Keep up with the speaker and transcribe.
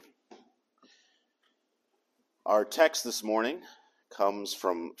Our text this morning comes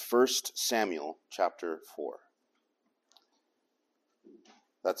from 1 Samuel chapter 4.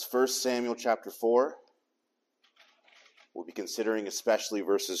 That's 1 Samuel chapter 4. We'll be considering especially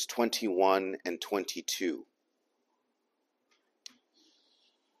verses 21 and 22.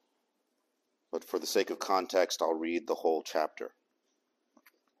 But for the sake of context, I'll read the whole chapter.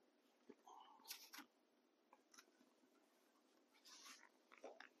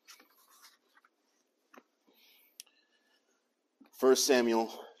 First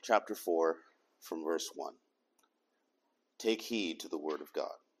Samuel chapter 4 from verse 1. Take heed to the word of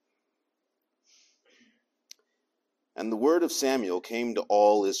God. And the word of Samuel came to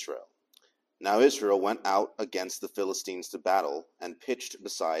all Israel. Now Israel went out against the Philistines to battle, and pitched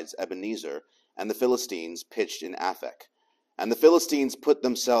beside Ebenezer, and the Philistines pitched in Aphek. And the Philistines put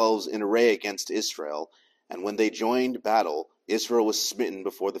themselves in array against Israel, and when they joined battle, Israel was smitten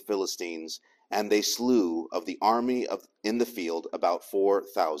before the Philistines, and they slew of the army in the field about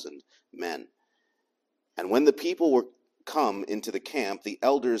 4,000 men. And when the people were come into the camp, the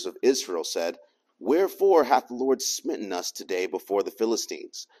elders of Israel said, Wherefore hath the Lord smitten us today before the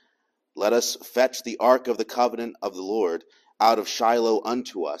Philistines? Let us fetch the ark of the covenant of the Lord out of Shiloh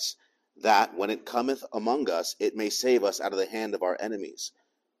unto us, that when it cometh among us, it may save us out of the hand of our enemies.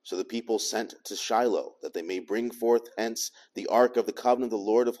 So the people sent to Shiloh, that they may bring forth hence the ark of the covenant of the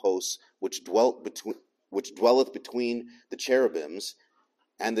Lord of hosts, which dwelleth between the cherubims.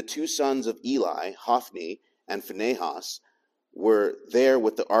 And the two sons of Eli, Hophni and Phinehas, were there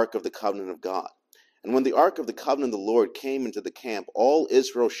with the ark of the covenant of God. And when the ark of the covenant of the Lord came into the camp, all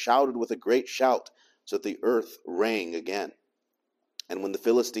Israel shouted with a great shout, so that the earth rang again. And when the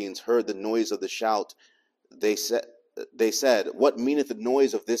Philistines heard the noise of the shout, they said, What meaneth the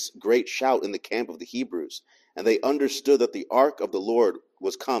noise of this great shout in the camp of the Hebrews? And they understood that the ark of the Lord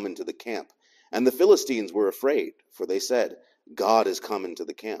was come into the camp. And the Philistines were afraid, for they said, God is come into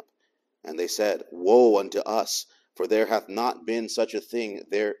the camp. And they said, Woe unto us, for there hath not been such a thing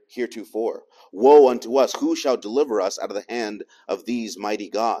there heretofore. Woe unto us, who shall deliver us out of the hand of these mighty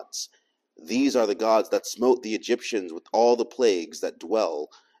gods? These are the gods that smote the Egyptians with all the plagues that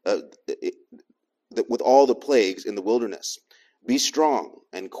with all the plagues in the wilderness. Be strong,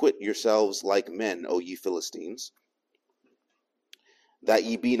 and quit yourselves like men, O ye Philistines, that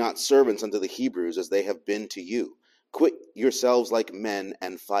ye be not servants unto the Hebrews, as they have been to you. Quit yourselves like men,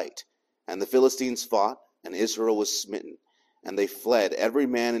 and fight. And the Philistines fought, and Israel was smitten. And they fled, every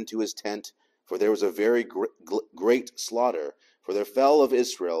man into his tent, for there was a very great slaughter. For there fell of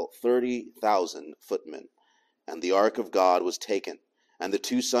Israel 30,000 footmen. And the ark of God was taken. And the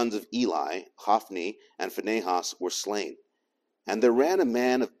two sons of Eli, Hophni and Phinehas, were slain. And there ran a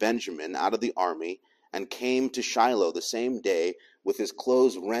man of Benjamin out of the army, and came to Shiloh the same day, with his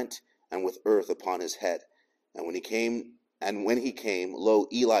clothes rent, and with earth upon his head. And when he came, lo,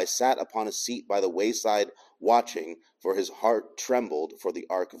 Eli sat upon a seat by the wayside, watching, for his heart trembled for the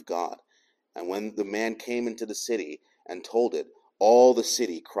ark of God. And when the man came into the city, and told it, all the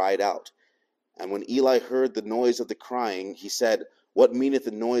city cried out. And when Eli heard the noise of the crying, he said, What meaneth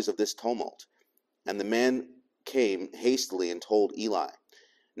the noise of this tumult? And the man came hastily and told Eli.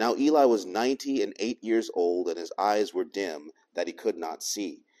 Now Eli was 98 years old, and his eyes were dim, that he could not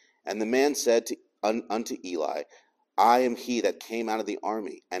see. And the man said unto Eli, I am he that came out of the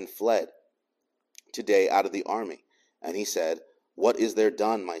army, and fled today out of the army. And he said, What is there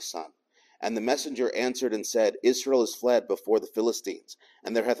done, my son? And the messenger answered and said, Israel is fled before the Philistines,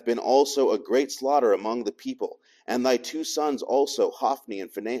 and there hath been also a great slaughter among the people. And thy two sons also, Hophni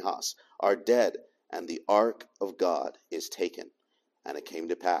and Phinehas, are dead, and the ark of God is taken. And it came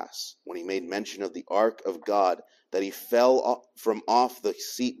to pass, when he made mention of the ark of God, that he fell from off the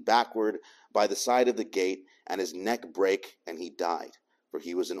seat backward by the side of the gate, and his neck brake, and he died. For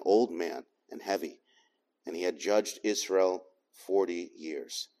he was an old man and heavy, and he had judged Israel 40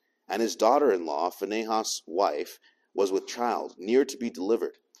 years. And his daughter-in-law, Phinehas' wife, was with child, near to be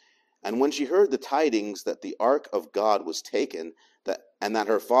delivered. And when she heard the tidings that the ark of God was taken, and that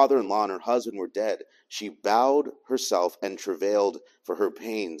her father-in-law and her husband were dead, she bowed herself and travailed, for her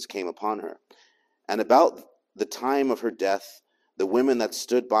pains came upon her. And about the time of her death, the women that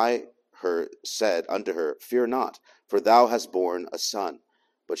stood by her said unto her, Fear not, for thou hast borne a son.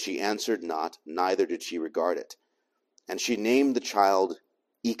 But she answered not, neither did she regard it. And she named the child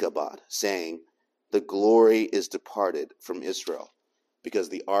Ichabod, saying, The glory is departed from Israel, because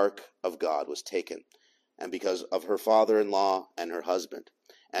the ark of God was taken, and because of her father-in-law and her husband.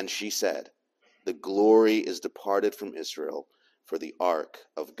 And she said, The glory is departed from Israel, for the ark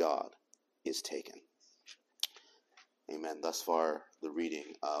of God is taken. Amen. Thus far, the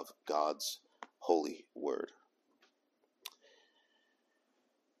reading of God's holy word.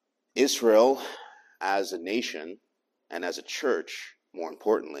 Israel, as a nation and as a church, more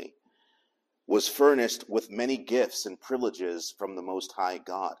importantly, was furnished with many gifts and privileges from the Most High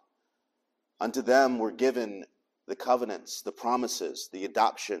God. Unto them were given the covenants, the promises, the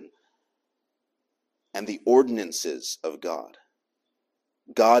adoption, and the ordinances of God.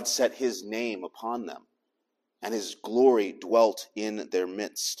 God set his name upon them, and his glory dwelt in their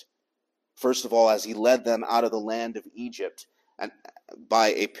midst. First of all, as he led them out of the land of Egypt, and by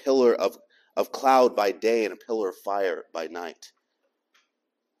a pillar of cloud by day and a pillar of fire by night.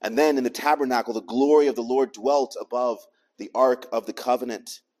 And then in the tabernacle, the glory of the Lord dwelt above the ark of the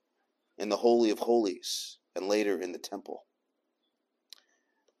covenant in the Holy of Holies, and later in the temple.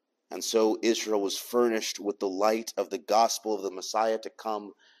 And so Israel was furnished with the light of the gospel of the Messiah to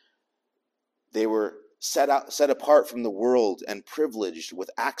come. They were set apart from the world and privileged with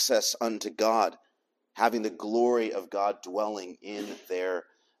access unto God, having the glory of God dwelling in their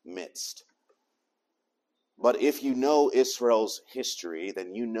midst. But if you know Israel's history,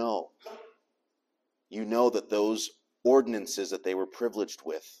 then you know that those ordinances that they were privileged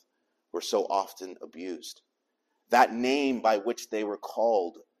with were so often abused. That name by which they were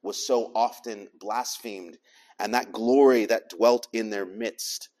called was so often blasphemed, and that glory that dwelt in their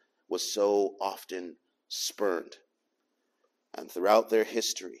midst was so often spurned. And throughout their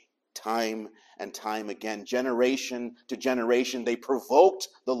history, time and time again, generation to generation, they provoked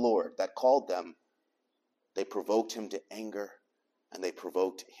the Lord that called them. They provoked him to anger, and they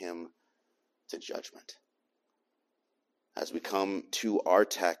provoked him to judgment. As we come to our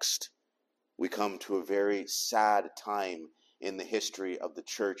text, we come to a very sad time in the history of the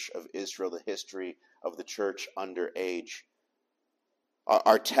church of Israel, the history of the church under age.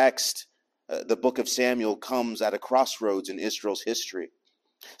 Our text, the book of Samuel, comes at a crossroads in Israel's history.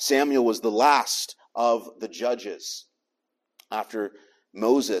 Samuel was the last of the judges. After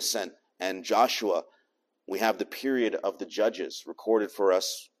Moses and Joshua, we have the period of the judges recorded for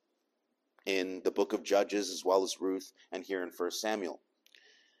us in the book of Judges, as well as Ruth and here in 1 Samuel.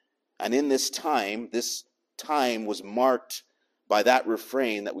 And in this time was marked by that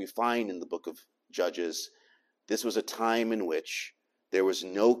refrain that we find in the book of Judges. This was a time in which there was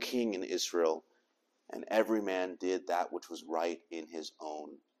no king in Israel, and every man did that which was right in his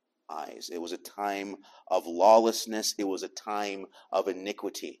own eyes. It was a time of lawlessness. It was a time of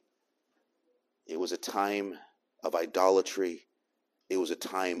iniquity. It was a time of idolatry. It was a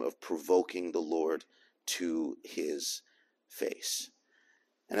time of provoking the Lord to his face.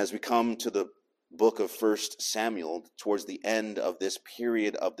 And as we come to the book of 1 Samuel, towards the end of this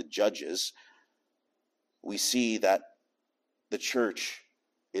period of the judges, we see that the church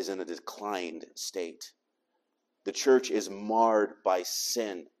is in a declined state. The church is marred by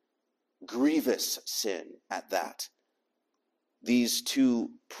sin, grievous sin at that. These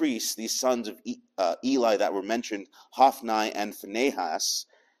two priests, these sons of Eli that were mentioned, Hophni and Phinehas,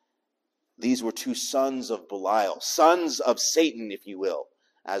 these were two sons of Belial, sons of Satan, if you will,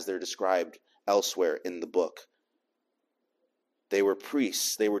 as they're described elsewhere in the book. They were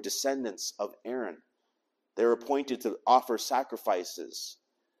priests. They were descendants of Aaron. They were appointed to offer sacrifices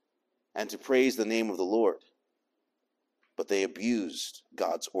and to praise the name of the Lord. But they abused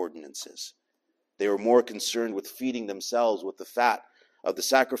God's ordinances. They were more concerned with feeding themselves with the fat of the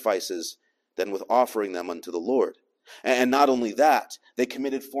sacrifices than with offering them unto the Lord. And not only that, they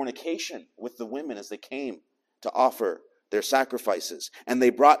committed fornication with the women as they came to offer their sacrifices. And they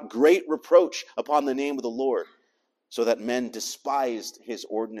brought great reproach upon the name of the Lord, so that men despised his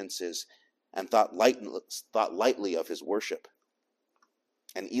ordinances and thought lightly of his worship.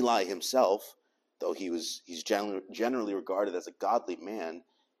 And Eli himself, though he's generally regarded as a godly man,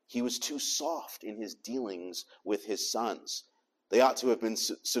 he was too soft in his dealings with his sons. They ought to have been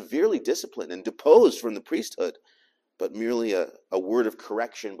severely disciplined and deposed from the priesthood, but merely a word of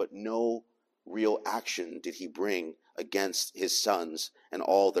correction, but no real action did he bring against his sons and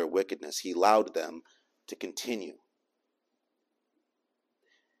all their wickedness. He allowed them to continue.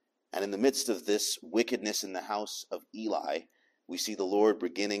 And in the midst of this wickedness in the house of Eli, we see the Lord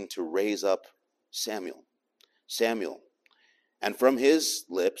beginning to raise up Samuel. And from his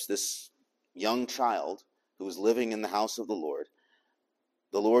lips, this young child who is living in the house of the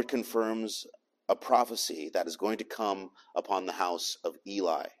Lord confirms a prophecy that is going to come upon the house of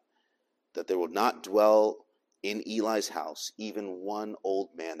Eli, that there will not dwell in Eli's house even one old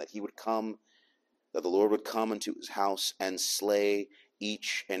man, that the Lord would come into his house and slay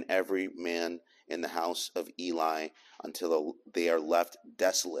each and every man in the house of Eli until they are left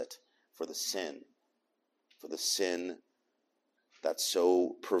desolate for the sin that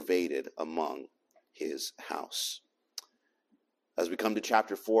so pervaded among his house. As we come to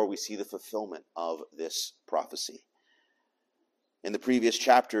chapter 4, we see the fulfillment of this prophecy. In the previous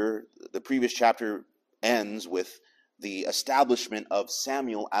chapter ends with the establishment of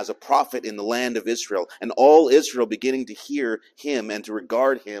Samuel as a prophet in the land of Israel, and all Israel beginning to hear him and to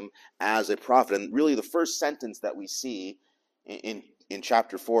regard him as a prophet. And really the first sentence that we see in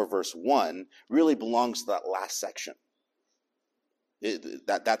chapter 4, verse 1, really belongs to that last section.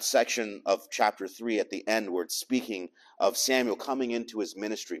 That section of chapter 3 at the end, where it's speaking of Samuel coming into his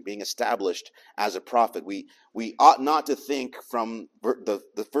ministry, being established as a prophet. We ought not to think from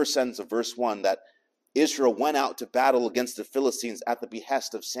the first sentence of verse 1 that Israel went out to battle against the Philistines at the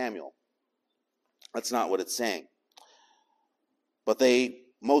behest of Samuel. That's not what it's saying. But they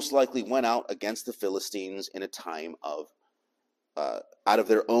most likely went out against the Philistines in a time of, out of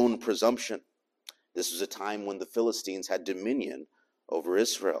their own presumption. This was a time when the Philistines had dominion over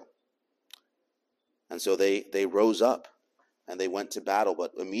Israel. And so they rose up and they went to battle,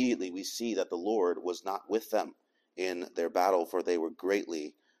 but immediately we see that the Lord was not with them in their battle, for they were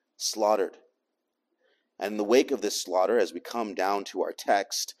greatly slaughtered. And in the wake of this slaughter, as we come down to our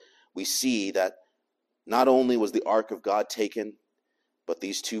text, we see that not only was the ark of God taken, but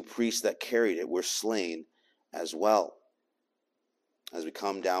these two priests that carried it were slain as well. As we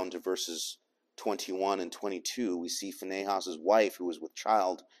come down to verses 21 and 22, we see Phinehas' wife, who was with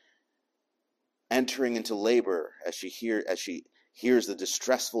child, entering into labor as she hears the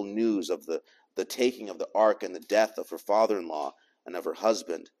distressful news of the taking of the ark and the death of her father-in-law and of her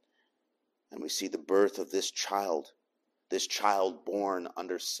husband. And we see the birth of this child born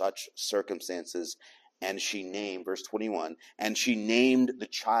under such circumstances. And she named, verse 21, and she named the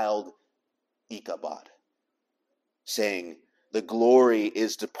child Ichabod, saying, the glory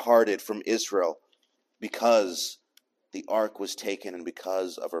is departed from Israel, because the ark was taken and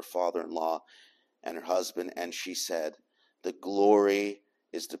because of her father-in-law and her husband. And she said, the glory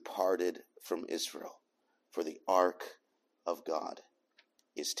is departed from Israel, for the ark of God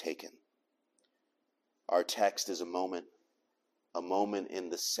is taken. Our text is a moment in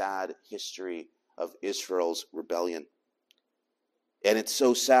the sad history of Israel's rebellion. And it's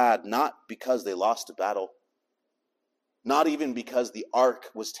so sad, not because they lost a battle, not even because the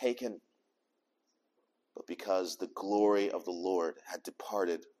ark was taken, but because the glory of the Lord had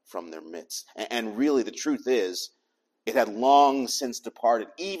departed from their midst. And really the truth is, it had long since departed,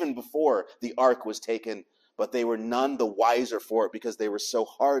 even before the ark was taken, but they were none the wiser for it, because they were so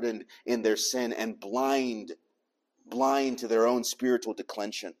hardened in their sin and blind to their own spiritual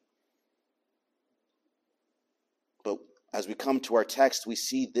declension. But as we come to our text, we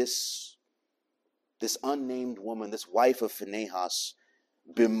see this unnamed woman, this wife of Phinehas,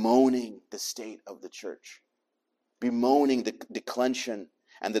 bemoaning the state of the church, bemoaning the declension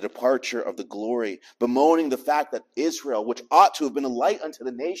and the departure of the glory, bemoaning the fact that Israel, which ought to have been a light unto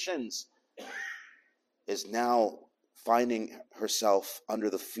the nations, is now finding herself under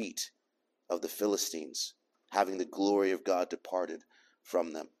the feet of the Philistines, having the glory of God departed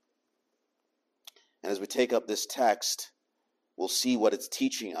from them. And as we take up this text, we'll see what it's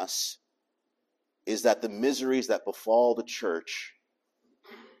teaching us is that the miseries that befall the church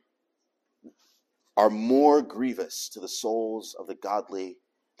are more grievous to the souls of the godly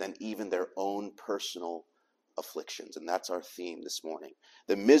than even their own personal afflictions. And that's our theme this morning.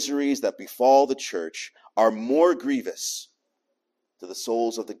 The miseries that befall the church are more grievous to the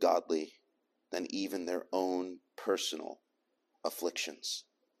souls of the godly than even their own personal afflictions.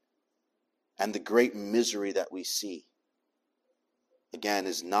 And the great misery that we see, again,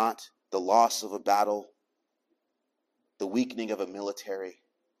 is not the loss of a battle, the weakening of a military,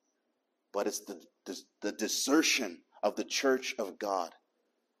 but it's the desertion of the church of God.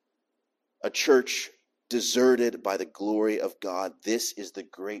 A church deserted by the glory of God. This is the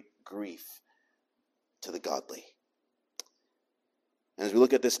great grief to the godly. And as we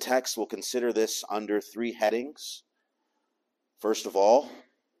look at this text, we'll consider this under three headings. First of all,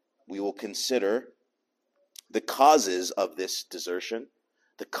 we will consider the causes of this desertion,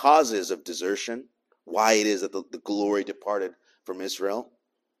 the causes of desertion, why it is that the glory departed from Israel.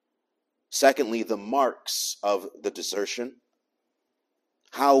 Secondly, the marks of the desertion,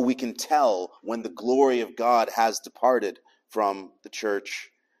 how we can tell when the glory of God has departed from the church.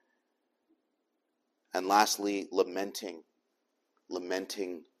 And lastly, lamenting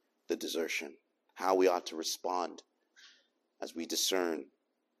the desertion, how we ought to respond as we discern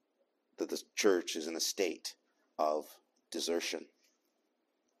that the church is in a state of desertion.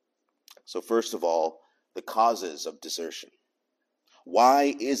 So first of all, the causes of desertion.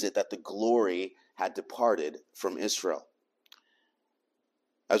 Why is it that the glory had departed from Israel?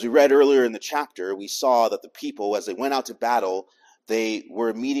 As we read earlier in the chapter, we saw that the people, as they went out to battle, they were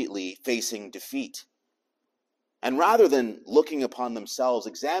immediately facing defeat. And rather than looking upon themselves,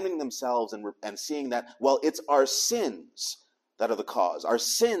 examining themselves and seeing that, well, it's our sins that are the cause. Our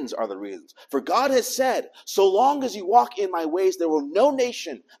sins are the reasons. For God has said, so long as you walk in my ways, there will no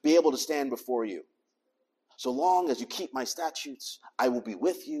nation be able to stand before you. So long as you keep my statutes, I will be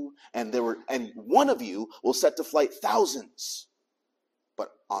with you, and one of you will set to flight thousands. But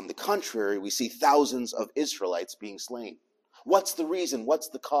on the contrary, we see thousands of Israelites being slain. What's the reason? What's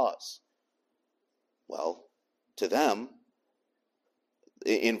the cause? Well, to them,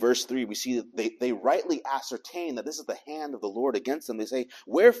 in verse 3, we see that they rightly ascertain that this is the hand of the Lord against them. They say,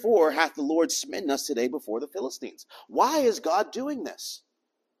 wherefore hath the Lord smitten us today before the Philistines? Why is God doing this?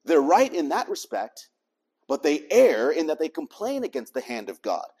 They're right in that respect, but they err in that they complain against the hand of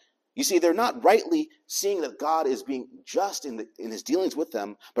God. You see, they're not rightly seeing that God is being just in his dealings with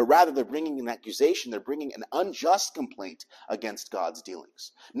them, but rather they're bringing an accusation, they're bringing an unjust complaint against God's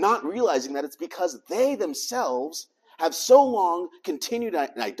dealings, not realizing that it's because they themselves have so long continued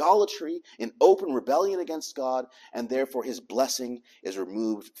in idolatry, in open rebellion against God, and therefore his blessing is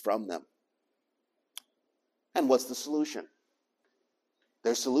removed from them. And what's the solution?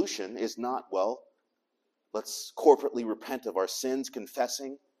 Their solution is not, well, let's corporately repent of our sins,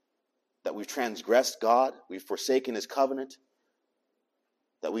 confessing that we've transgressed God, we've forsaken his covenant,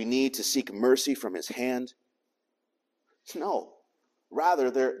 that we need to seek mercy from his hand. No.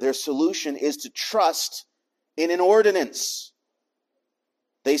 Rather, their solution is to trust in an ordinance.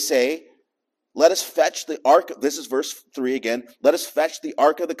 They say, let us fetch the ark, this is verse 3 again, let us fetch the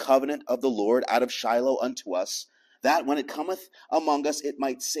ark of the covenant of the Lord out of Shiloh unto us, that when it cometh among us, it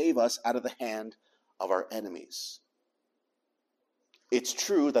might save us out of the hand of our enemies. It's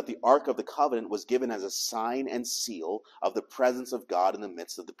true that the Ark of the Covenant was given as a sign and seal of the presence of God in the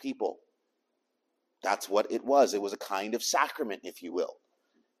midst of the people. That's what it was. It was a kind of sacrament, if you will.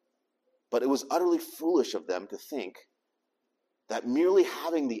 But it was utterly foolish of them to think that merely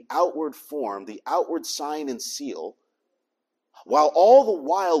having the outward form, the outward sign and seal, while all the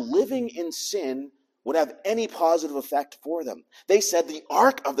while living in sin, would have any positive effect for them. They said the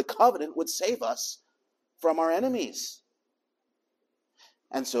Ark of the Covenant would save us from our enemies.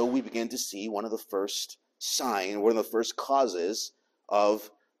 And so we begin to see one of the first causes of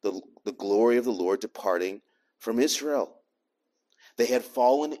the glory of the Lord departing from Israel. They had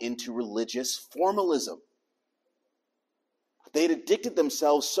fallen into religious formalism. They had addicted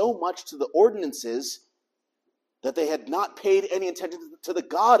themselves so much to the ordinances that they had not paid any attention to the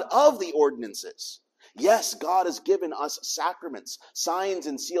God of the ordinances. Yes, God has given us sacraments, signs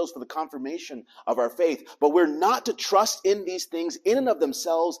and seals for the confirmation of our faith, but we're not to trust in these things in and of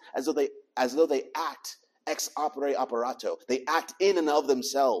themselves as though they act ex opere operato. They act in and of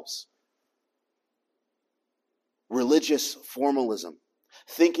themselves. Religious formalism,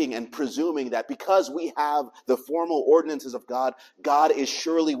 thinking and presuming that because we have the formal ordinances of God, God is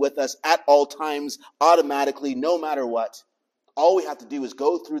surely with us at all times, automatically, no matter what. All we have to do is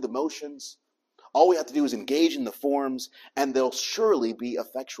go through the motions. All we have to do is engage in the forms, and they'll surely be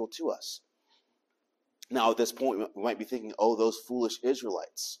effectual to us. Now, at this point, we might be thinking, oh, those foolish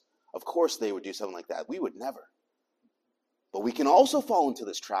Israelites. Of course they would do something like that. We would never. But we can also fall into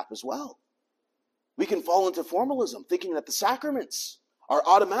this trap as well. We can fall into formalism, thinking that the sacraments are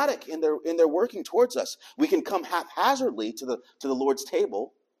automatic in their working towards us. We can come haphazardly to the Lord's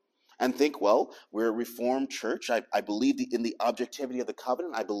table and think, well, we're a Reformed church. I believe in the objectivity of the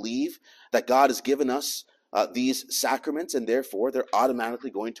covenant. I believe that God has given us these sacraments, and therefore they're automatically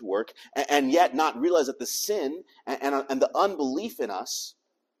going to work, and yet not realize that the sin and the unbelief in us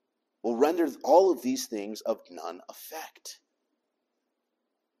will render all of these things of none effect.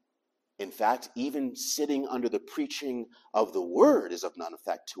 In fact, even sitting under the preaching of the word is of none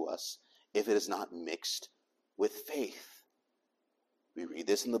effect to us if it is not mixed with faith. We read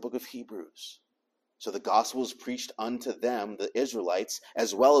this in the book of Hebrews. So the gospel is preached unto them, the Israelites,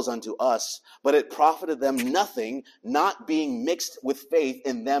 as well as unto us, but it profited them nothing, not being mixed with faith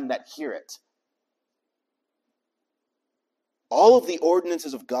in them that hear it. All of the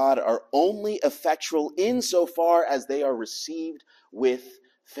ordinances of God are only effectual insofar as they are received with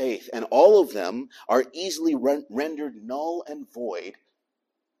faith, and all of them are easily rendered null and void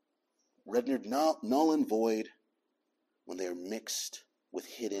when they are mixed with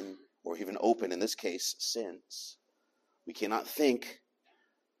hidden or even open, in this case, sins. We cannot think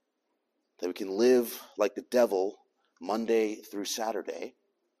that we can live like the devil Monday through Saturday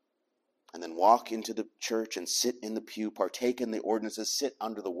and then walk into the church and sit in the pew, partake in the ordinances, sit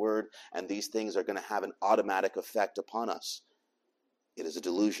under the word, and these things are going to have an automatic effect upon us. It is a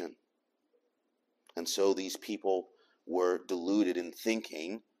delusion. And so these people were deluded in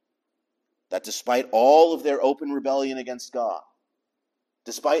thinking that despite all of their open rebellion against God,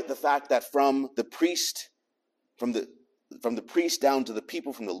 despite the fact that from the priest down to the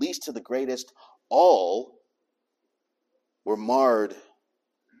people, from the least to the greatest, all were marred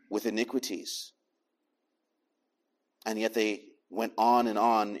with iniquities. And yet they went on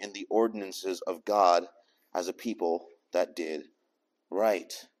in the ordinances of God as a people that did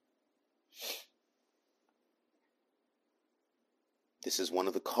right. This is one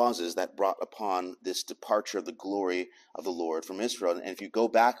of the causes that brought upon this departure of the glory of the Lord from Israel. And if you go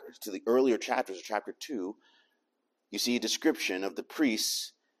back to the earlier chapters of chapter 2, you see a description of the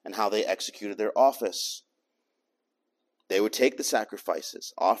priests and how they executed their office. They would take the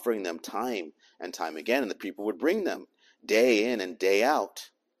sacrifices, offering them time and time again, and the people would bring them day in and day out.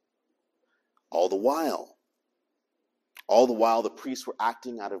 All the while, the priests were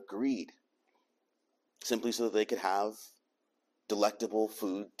acting out of greed, simply so that they could have delectable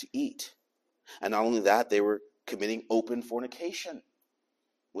food to eat. And not only that, they were committing open fornication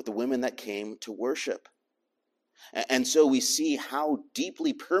with the women that came to worship. And so we see how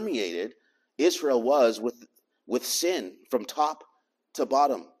deeply permeated Israel was with sin from top to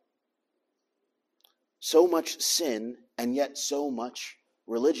bottom. So much sin and yet so much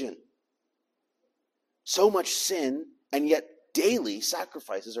religion. So much sin and yet daily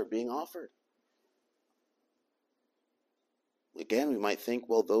sacrifices are being offered. Again, we might think,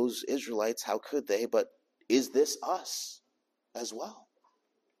 well, those Israelites, how could they? But is this us as well?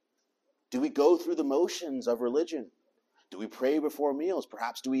 Do we go through the motions of religion? Do we pray before meals?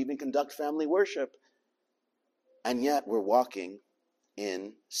 Perhaps do we even conduct family worship? And yet we're walking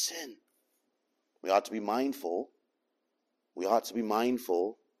in sin. We ought to be mindful. We ought to be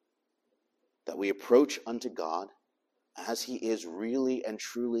mindful that we approach unto God as he is really and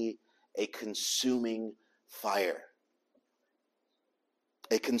truly a consuming fire.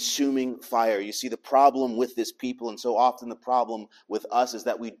 A consuming fire. You see, the problem with this people, and so often the problem with us, is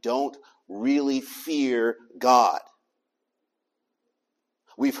that we don't really fear God.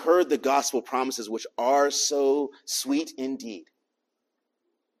 We've heard the gospel promises, which are so sweet indeed,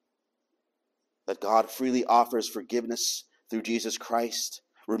 that God freely offers forgiveness through Jesus Christ,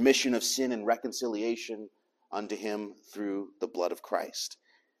 remission of sin and reconciliation unto him through the blood of Christ.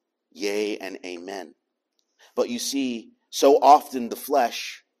 Yea and amen. But you see, so often the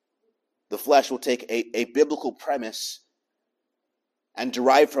flesh will take a biblical premise and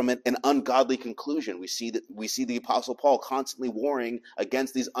derive from it an ungodly conclusion. We see the Apostle Paul constantly warring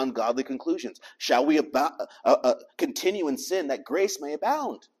against these ungodly conclusions. Shall we continue in sin that grace may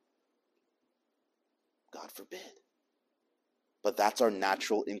abound? God forbid. But that's our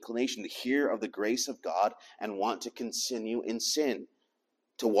natural inclination, to hear of the grace of God and want to continue in sin,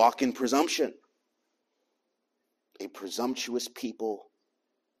 to walk in presumption. A presumptuous people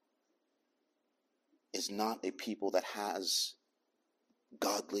is not a people that has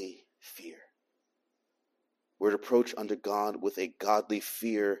godly fear. We're to approach unto God with a godly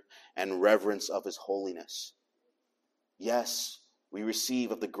fear and reverence of his holiness. Yes, we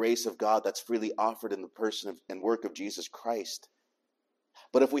receive of the grace of God that's freely offered in the person and work of Jesus Christ.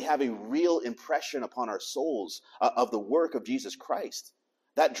 But if we have a real impression upon our souls of the work of Jesus Christ,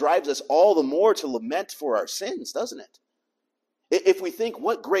 that drives us all the more to lament for our sins, doesn't it? If we think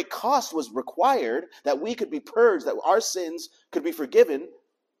what great cost was required that we could be purged, that our sins could be forgiven,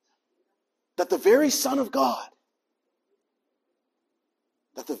 that the very Son of God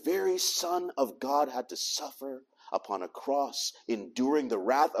had to suffer upon a cross, enduring the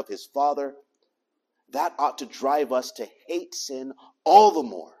wrath of his Father, that ought to drive us to hate sin all the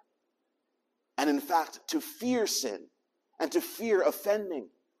more. And in fact, to fear sin and to fear offending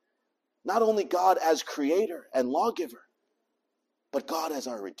not only God as creator and lawgiver, but God as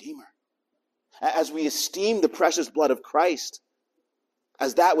our Redeemer. As we esteem the precious blood of Christ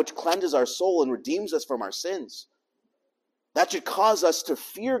as that which cleanses our soul and redeems us from our sins, that should cause us to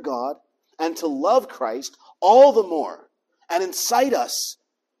fear God and to love Christ all the more, and incite us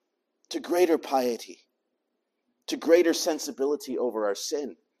to greater piety, to greater sensibility over our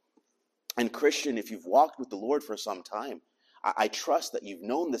sin. And Christian, if you've walked with the Lord for some time, I trust that you've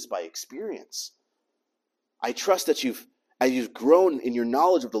known this by experience. I trust that as you've grown in your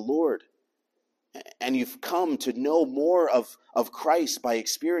knowledge of the Lord, and you've come to know more of Christ by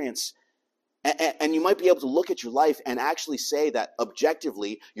experience, and you might be able to look at your life and actually say that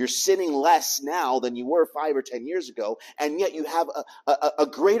objectively you're sinning less now than you were 5 or 10 years ago, and yet you have a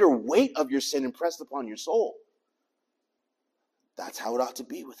greater weight of your sin impressed upon your soul. That's how it ought to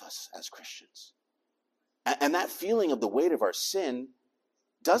be with us as Christians. And that feeling of the weight of our sin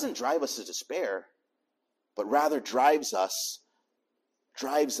doesn't drive us to despair. but rather drives us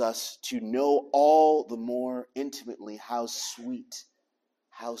to know all the more intimately how sweet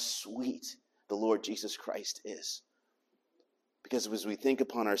the Lord Jesus Christ is. Because as we think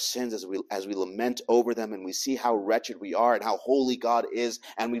upon our sins, as we lament over them, and we see how wretched we are and how holy God is,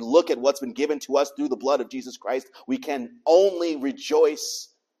 and we look at what's been given to us through the blood of Jesus Christ, we can only rejoice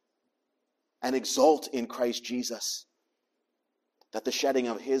and exult in Christ Jesus. That the shedding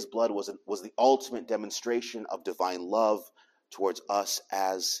of his blood was the ultimate demonstration of divine love towards us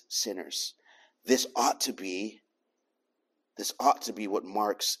as sinners. This ought to be what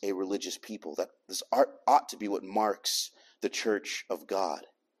marks a religious people. That this ought to be what marks the church of God.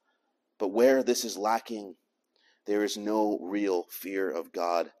 But where this is lacking, there is no real fear of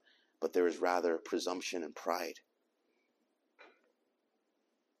God, but there is rather presumption and pride.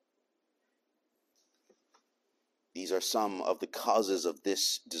 These are some of the causes of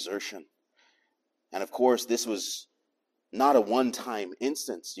this desertion. And of course, this was not a one-time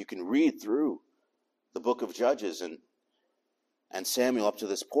instance. You can read through the book of Judges and Samuel up to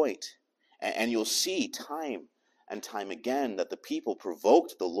this point, and you'll see time and time again that the people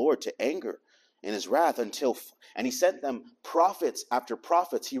provoked the Lord to anger in his wrath and he sent them prophets after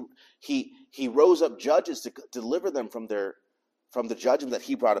prophets. He rose up judges to deliver them from the judgment that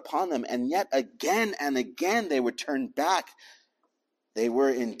he brought upon them, and yet again and again they would turn back. They were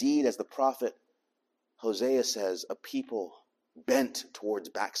indeed, as the prophet Hosea says, a people bent towards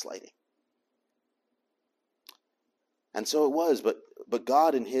backsliding. And so it was, but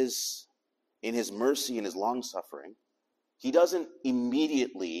God in his mercy and his long suffering, he doesn't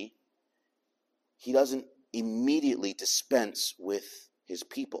immediately dispense with his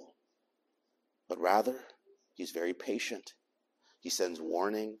people, but rather he's very patient. He sends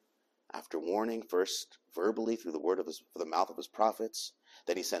warning after warning, first verbally through the mouth of his prophets.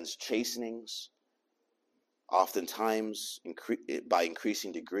 Then he sends chastenings, oftentimes by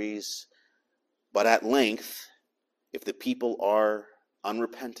increasing degrees. But at length, if the people are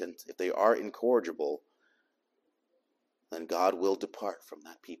unrepentant, if they are incorrigible, then God will depart from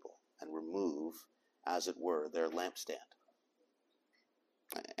that people and remove, as it were, their lampstand.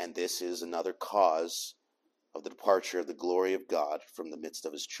 And this is another cause of the departure of the glory of God from the midst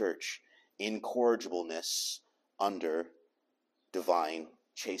of his church. Incorrigibleness under divine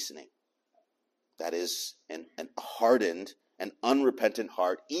chastening. That is an hardened and unrepentant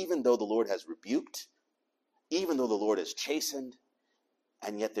heart, even though the Lord has rebuked, even though the Lord has chastened,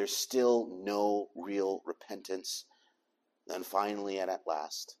 and yet there's still no real repentance. Then finally and at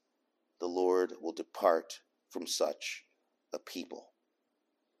last, the Lord will depart from such a people.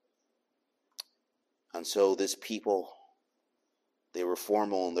 And so this people, they were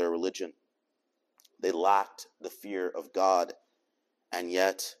formal in their religion. They lacked the fear of God, and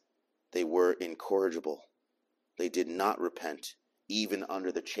yet they were incorrigible. They did not repent, even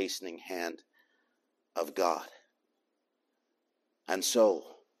under the chastening hand of God. And so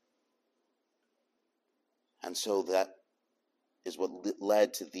that is what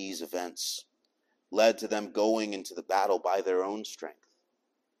led to these events, led to them going into the battle by their own strength,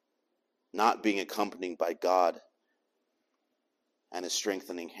 not being accompanied by God and his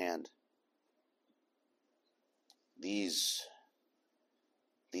strengthening hand. These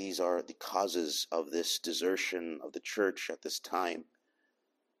are the causes of this desertion of the church at this time,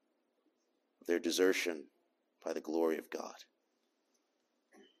 their desertion by the glory of God.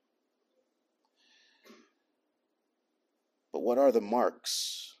 But what are the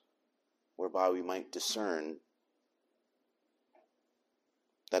marks whereby we might discern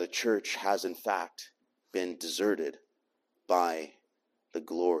that a church has in fact been deserted by the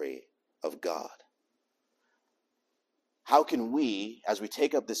glory of God? How can we, as we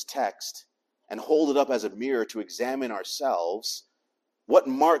take up this text and hold it up as a mirror to examine ourselves, what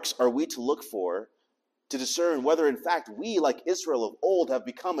marks are we to look for to discern whether in fact we, like Israel of old, have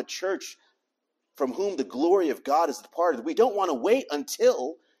become a church from whom the glory of God is departed? We don't want to wait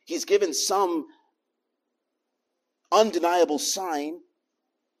until he's given some undeniable sign,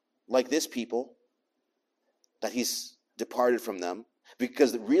 like this people, that he's departed from them,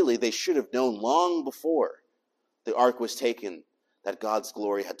 because really they should have known long before the ark was taken that God's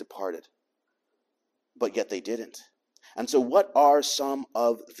glory had departed. But yet they didn't. And so what are some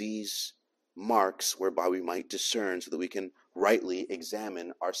of these marks whereby we might discern so that we can rightly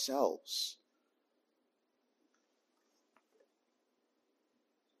examine ourselves?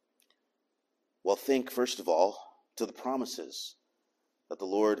 Well, think first of all to the promises that the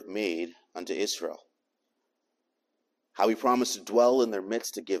Lord made unto Israel. How he promised to dwell in their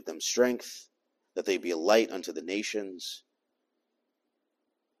midst, to give them strength, that they be a light unto the nations.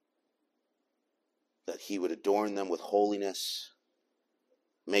 that he would adorn them with holiness,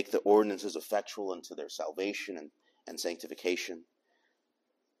 make the ordinances effectual unto their salvation and sanctification.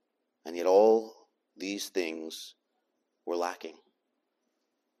 And yet all these things were lacking.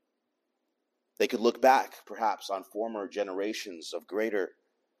 They could look back, perhaps, on former generations of greater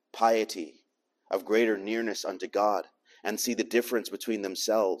piety, of greater nearness unto God, and see the difference between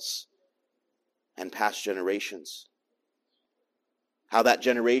themselves and past generations. How that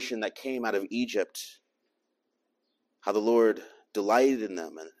generation that came out of Egypt, how the Lord delighted in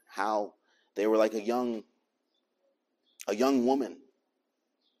them, and how they were like a young woman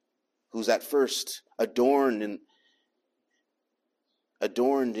who's at first adorned in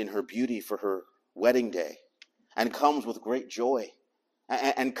her beauty for her wedding day, and comes with great joy,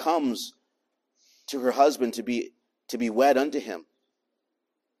 and comes to her husband to be wed unto him.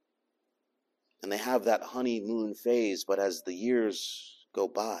 And they have that honeymoon phase, but as the years go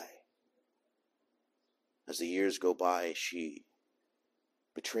by, she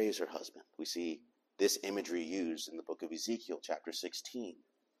betrays her husband. We see this imagery used in the book of Ezekiel, chapter 16,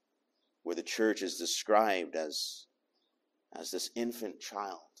 where the church is described as this infant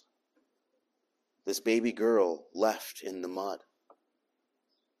child, this baby girl left in the mud,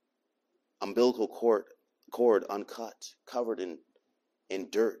 umbilical cord uncut, covered in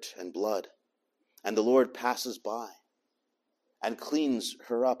dirt and blood. And the Lord passes by and cleans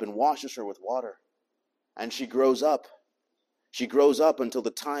her up and washes her with water. And she grows up. She grows up until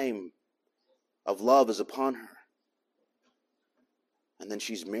the time of love is upon her. And then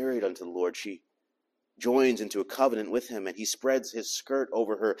she's married unto the Lord. She joins into a covenant with him, and he spreads his skirt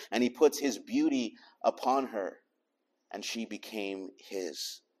over her, and he puts his beauty upon her, and she became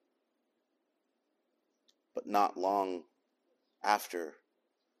his. But not long after,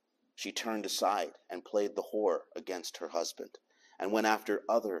 she turned aside and played the whore against her husband and went after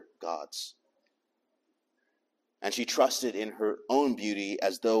other gods. And she trusted in her own beauty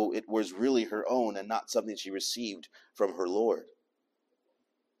as though it was really her own and not something she received from her Lord.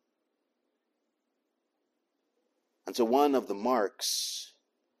 And so one of the marks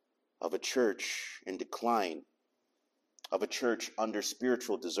of a church in decline, of a church under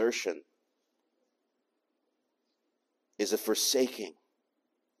spiritual desertion, is a forsaking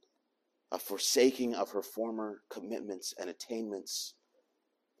of her former commitments and attainments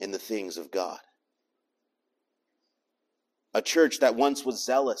in the things of God. A church that once was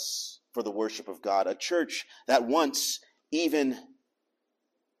zealous for the worship of God, a church that once even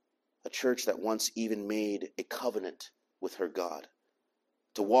made a covenant with her God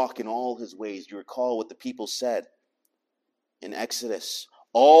to walk in all his ways. You recall what the people said in Exodus: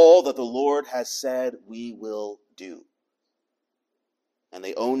 all that the Lord has said we will do. And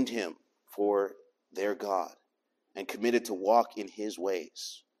they owned him for their God and committed to walk in his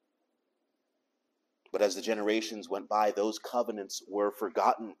ways. But as the generations went by, those covenants were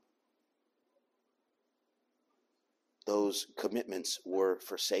forgotten. Those commitments were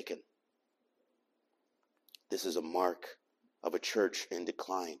forsaken. This is a mark of a church in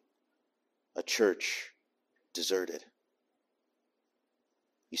decline, a church deserted.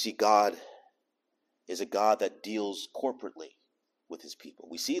 You see, God is a God that deals corporately with his people.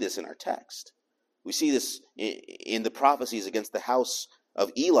 We see this in our text. We see this in the prophecies against the house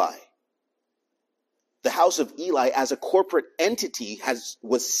of Eli. The house of Eli as a corporate entity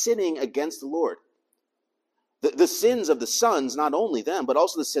was sinning against the Lord. The sins of the sons, not only them, but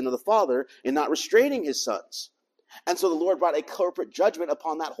also the sin of the father in not restraining his sons. And so the Lord brought a corporate judgment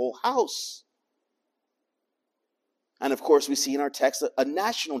upon that whole house. And of course, we see in our text a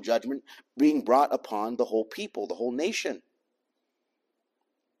national judgment being brought upon the whole people, the whole nation.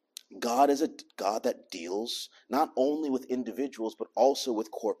 God is a God that deals not only with individuals, but also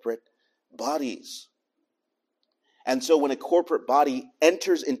with corporate bodies. And so when a corporate body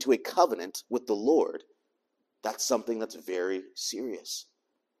enters into a covenant with the Lord, that's something that's very serious.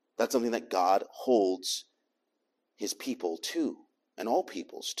 That's something that God holds his people to, and all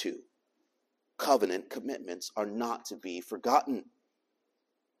peoples to. Covenant commitments are not to be forgotten.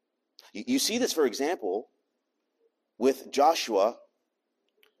 You see this, for example, with Joshua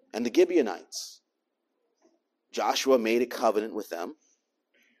and the Gibeonites. Joshua made a covenant with them.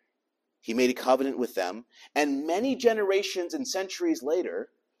 He made a covenant with them, and many generations and centuries later,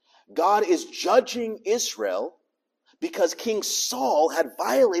 God is judging Israel because King Saul had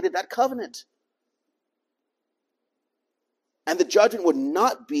violated that covenant. And the judgment would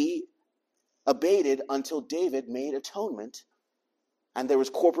not be abated until David made atonement, and there was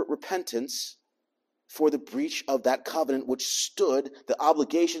corporate repentance for the breach of that covenant, which stood, the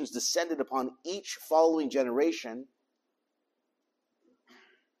obligations descended upon each following generation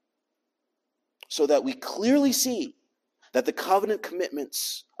so that we clearly see that the covenant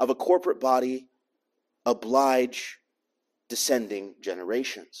commitments of a corporate body oblige descending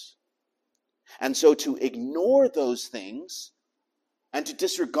generations. And so to ignore those things and to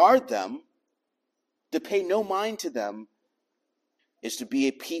disregard them, to pay no mind to them, is to be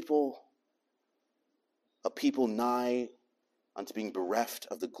a people nigh unto being bereft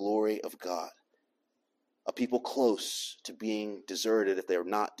of the glory of God, a people close to being deserted if they are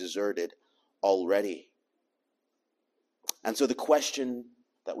not deserted already. And so the question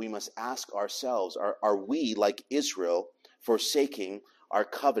that we must ask ourselves are we, like Israel, forsaking our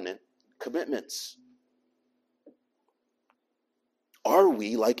covenant commitments? Are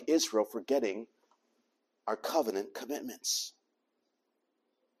we, like Israel, forgetting our covenant commitments?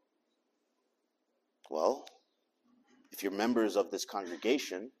 Well, if you're members of this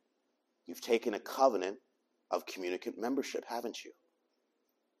congregation, you've taken a covenant of communicant membership, haven't you?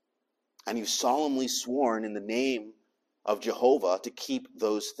 And you've solemnly sworn in the name of Jehovah to keep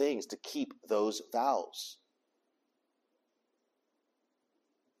those things, to keep those vows.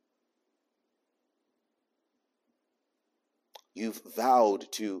 You've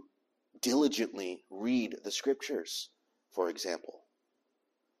vowed to diligently read the scriptures, for example.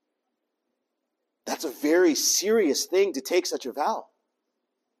 That's a very serious thing to take such a vow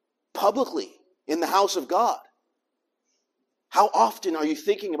publicly in the house of God. How often are you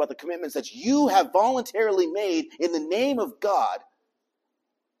thinking about the commitments that you have voluntarily made in the name of God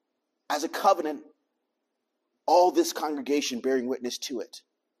as a covenant, all this congregation bearing witness to it?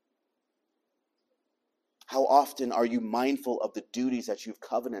 How often are you mindful of the duties that you've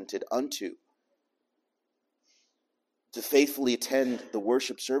covenanted unto? To faithfully attend the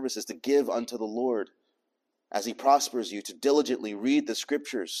worship services, to give unto the Lord as He prospers you, to diligently read the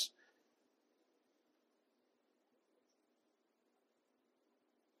scriptures.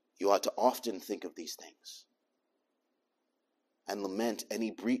 You ought to often think of these things and lament any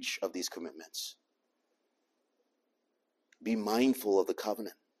breach of these commitments. Be mindful of the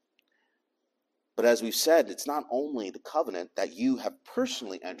covenant. But as we've said, it's not only the covenant that you have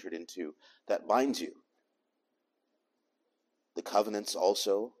personally entered into that binds you. The covenants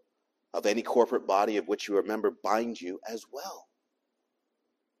also of any corporate body of which you are a member bind you as well.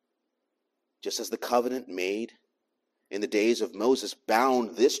 Just as the covenant made in the days of Moses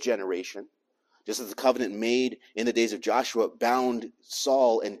bound this generation, just as the covenant made in the days of Joshua bound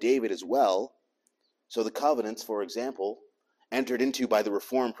Saul and David as well, so the covenants, for example, entered into by the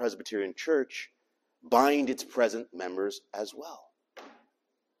Reformed Presbyterian Church bind its present members as well.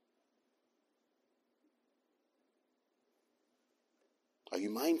 Are you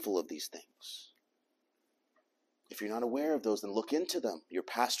mindful of these things? If you're not aware of those, then look into them. Your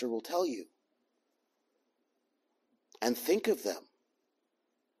pastor will tell you. And think of them.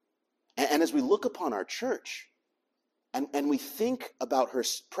 And as we look upon our church, and we think about her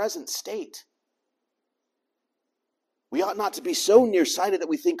present state, we ought not to be so nearsighted that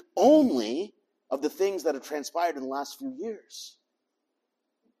we think only of the things that have transpired in the last few years.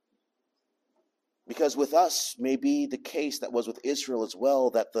 Because with us may be the case that was with Israel as well,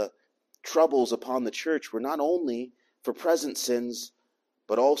 that the troubles upon the church were not only for present sins,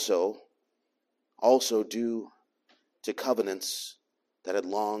 but also due to covenants that had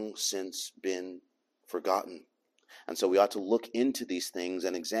long since been forgotten. And so we ought to look into these things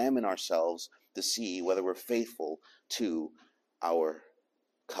and examine ourselves to see whether we're faithful to our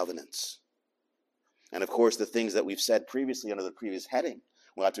covenants. And of course, the things that we've said previously under the previous heading,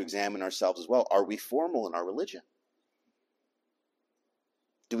 we ought to examine ourselves as well. Are we formal in our religion?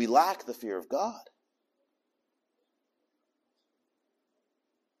 Do we lack the fear of God?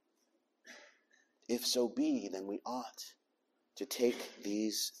 If so be, then we ought to take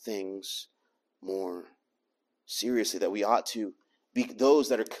these things more seriously, that we ought to be those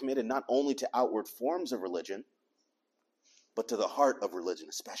that are committed not only to outward forms of religion, but to the heart of religion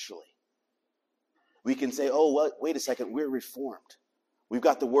especially. We can say, oh, well, wait a second, we're Reformed. We've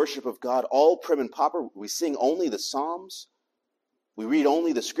got the worship of God all prim and proper. We sing only the Psalms. We read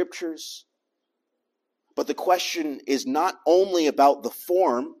only the Scriptures. But the question is not only about the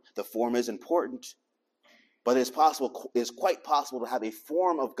form. The form is important. But it is quite possible to have a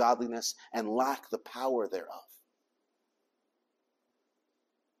form of godliness and lack the power thereof.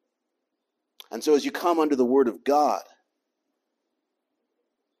 And so as you come under the Word of God,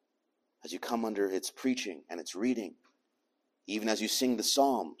 as you come under its preaching and its reading, even as you sing the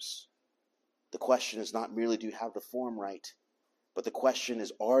Psalms, the question is not merely do you have the form right, but the question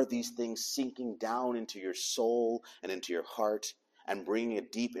is, are these things sinking down into your soul and into your heart and bringing a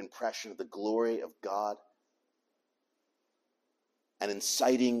deep impression of the glory of God? and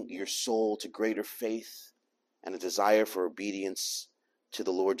inciting your soul to greater faith and a desire for obedience to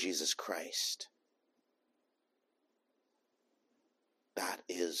the Lord Jesus Christ? That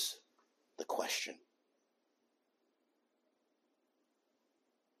is the question.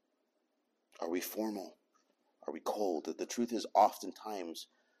 Are we formal? Are we cold? The truth is, oftentimes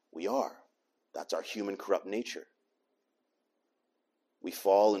we are. That's our human corrupt nature. We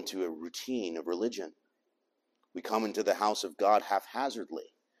fall into a routine of religion. We come into the house of God haphazardly,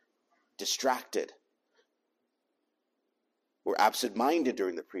 distracted. We're absent-minded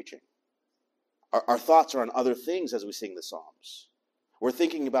during the preaching. Our thoughts are on other things as we sing the Psalms. We're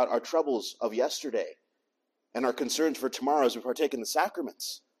thinking about our troubles of yesterday and our concerns for tomorrow as we partake in the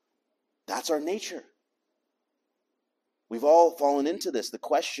sacraments. That's our nature. We've all fallen into this. The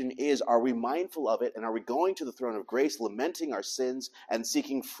question is, are we mindful of it, and are we going to the throne of grace, lamenting our sins and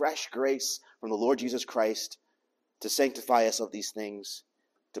seeking fresh grace from the Lord Jesus Christ to sanctify us of these things,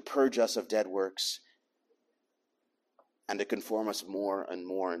 to purge us of dead works, and to conform us more and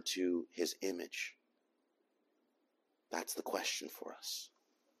more into his image? That's the question for us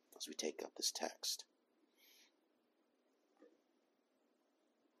as we take up this text.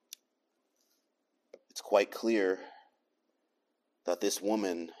 It's quite clear that this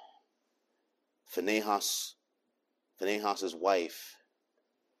woman, Phinehas's wife,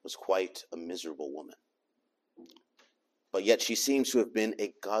 was quite a miserable woman. But yet she seems to have been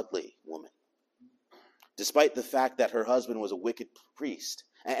a godly woman, despite the fact that her husband was a wicked priest.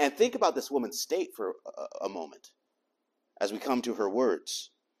 And think about this woman's state for a moment as we come to her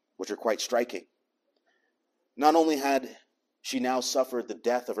words, which are quite striking. Not only had she now suffered the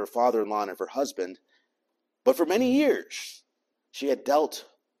death of her father-in-law and of her husband, but for many years she had dealt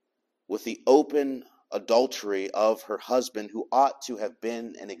with the open adultery of her husband, who ought to have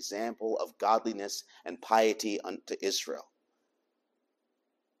been an example of godliness and piety unto Israel.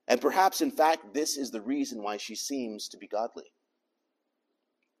 And perhaps, in fact, this is the reason why she seems to be godly.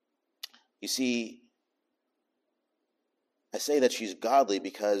 You see, I say that she's godly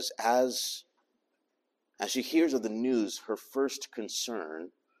because as she hears of the news, her first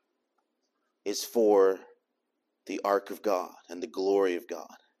concern is for the ark of God and the glory of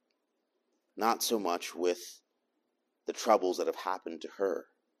God, not so much with the troubles that have happened to her.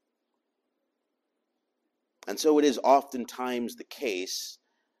 And so it is oftentimes the case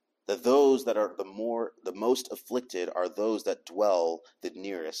that those that are the most afflicted are those that dwell the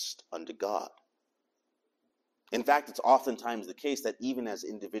nearest unto God. In fact, it's oftentimes the case that even as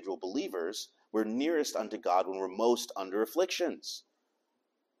individual believers, we're nearest unto God when we're most under afflictions.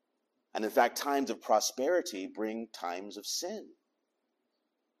 And in fact, times of prosperity bring times of sin.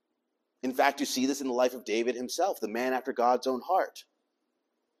 In fact, you see this in the life of David himself, the man after God's own heart.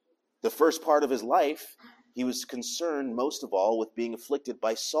 The first part of his life, he was concerned most of all with being afflicted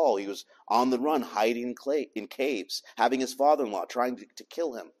by Saul. He was on the run, hiding in caves, having his father-in-law trying to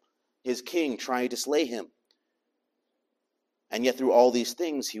kill him, his king trying to slay him. And yet through all these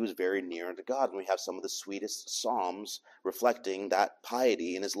things, he was very near unto God. And we have some of the sweetest psalms reflecting that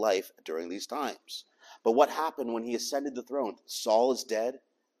piety in his life during these times. But what happened when he ascended the throne? Saul is dead.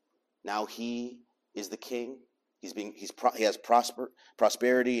 Now he is the king. He has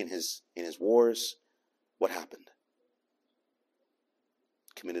prosperity in his wars. What happened?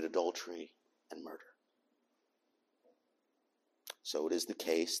 Committed adultery and murder. So it is the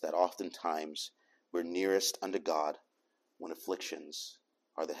case that oftentimes we're nearest unto God when afflictions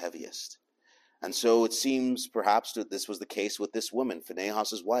are the heaviest. And so it seems perhaps that this was the case with this woman,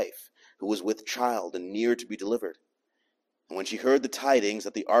 Phinehas's wife, who was with child and near to be delivered. And when she heard the tidings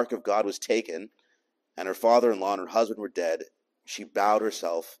that the ark of God was taken, and her father-in-law and her husband were dead, she bowed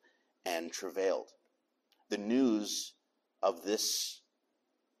herself and travailed. The news of this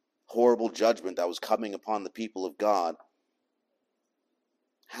horrible judgment that was coming upon the people of God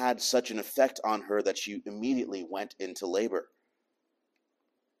had such an effect on her that she immediately went into labor.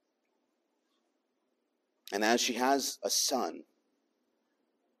 And as she has a son,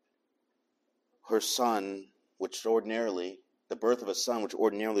 her son, the birth of a son, which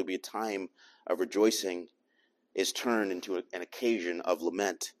ordinarily would be a time of rejoicing, is turned into an occasion of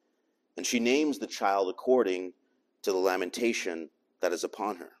lament. And she names the child according to the lamentation that is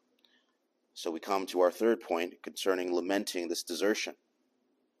upon her. So we come to our third point concerning lamenting this desertion.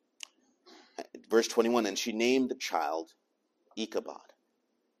 Verse 21, and she named the child Ichabod.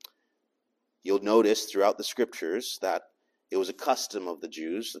 You'll notice throughout the scriptures that it was a custom of the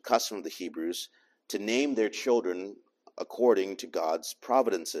Jews, the custom of the Hebrews, to name their children according to God's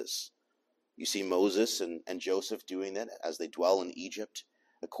providences. You see Moses and Joseph doing that as they dwell in Egypt,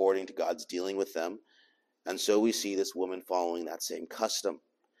 according to God's dealing with them. And so we see this woman following that same custom.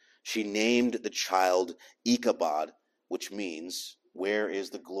 She named the child Ichabod, which means, where is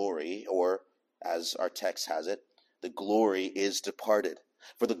the glory? Or, as our text has it, the glory is departed.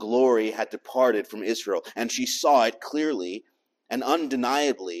 For the glory had departed from Israel, and she saw it clearly and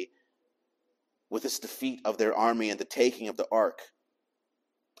undeniably with this defeat of their army and the taking of the ark.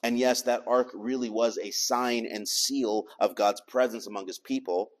 And yes, that ark really was a sign and seal of God's presence among his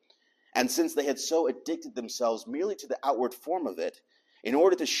people. And since they had so addicted themselves merely to the outward form of it, in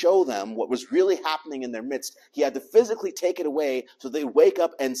order to show them what was really happening in their midst, he had to physically take it away so they wake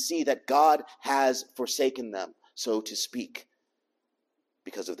up and see that God has forsaken them, so to speak,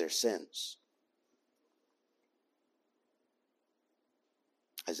 because of their sins.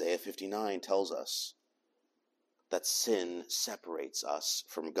 Isaiah 59 tells us that sin separates us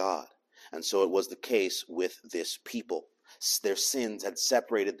from God. And so it was the case with this people. Their sins had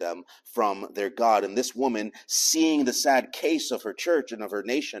separated them from their God. And this woman, seeing the sad case of her church and of her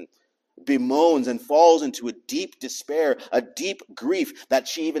nation, bemoans and falls into a deep despair, a deep grief, that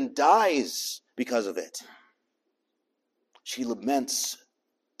she even dies because of it. She laments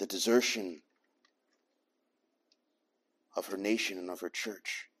the desertion of her nation and of her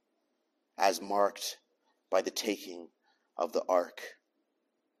church, as marked by the taking of the ark.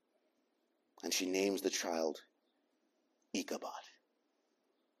 And she names the child Ichabod.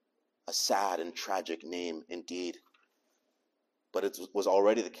 A sad and tragic name indeed. But it was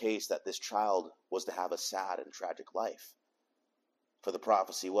already the case that this child was to have a sad and tragic life. For the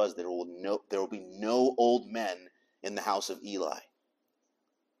prophecy was there will be no old men in the house of Eli.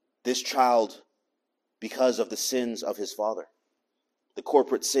 This child, because of the sins of his father, the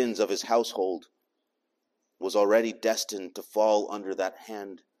corporate sins of his household, was already destined to fall under that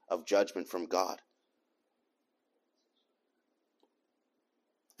hand of judgment from God.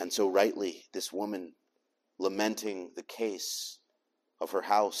 And so rightly, this woman, lamenting the case of her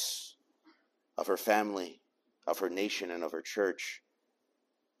house, of her family, of her nation, and of her church,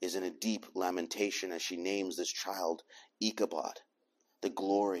 is in a deep lamentation as she names this child Ichabod. The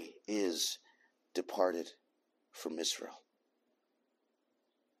glory is departed from Israel.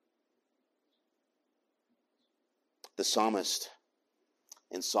 The psalmist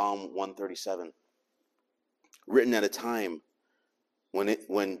in Psalm 137, written at a time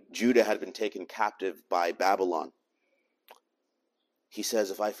when Judah had been taken captive by Babylon, he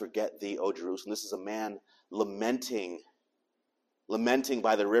says, "If I forget thee, O Jerusalem," this is a man lamenting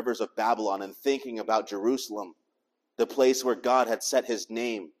by the rivers of Babylon and thinking about Jerusalem, the place where God had set his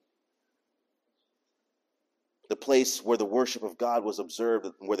name, the place where the worship of God was observed,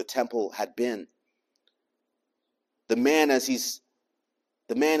 where the temple had been. The man as he's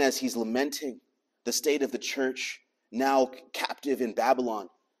lamenting the state of the church, now captive in Babylon,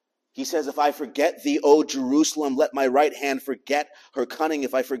 he says, "If I forget thee, O Jerusalem, let my right hand forget her cunning.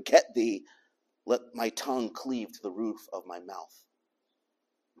 If I forget thee, let my tongue cleave to the roof of my mouth."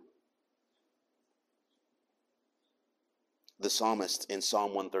 The psalmist in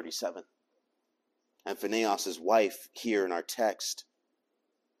Psalm 137 and Phinehas' wife here in our text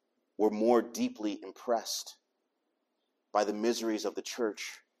were more deeply impressed by the miseries of the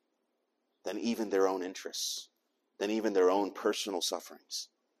church than even their own interests, than even their own personal sufferings.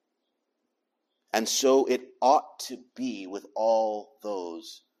 And so it ought to be with all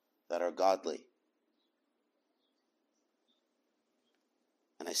those that are godly.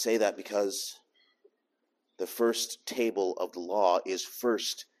 And I say that because the first table of the law is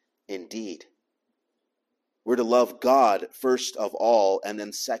first indeed. We're to love God first of all, and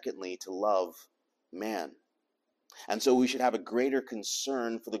then secondly, to love man. And so we should have a greater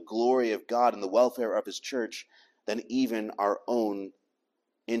concern for the glory of God and the welfare of his church than even our own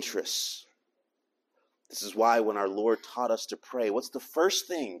interests. This is why when our Lord taught us to pray, what's the first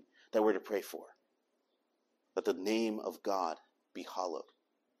thing that we're to pray for? That the name of God be hallowed,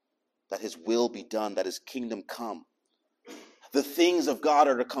 that his will be done, that his kingdom come. The things of God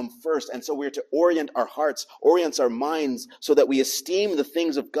are to come first, and so we're to orient our hearts, orient our minds, so that we esteem the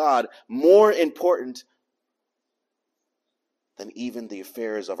things of God more important than even the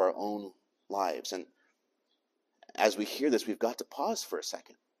affairs of our own lives. And as we hear this, we've got to pause for a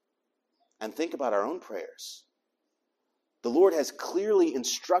second and think about our own prayers. The Lord has clearly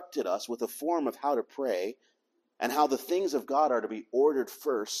instructed us with a form of how to pray and how the things of God are to be ordered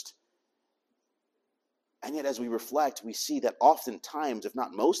first. And yet as we reflect, we see that oftentimes, if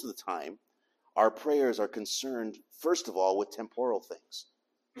not most of the time, our prayers are concerned, first of all, with temporal things.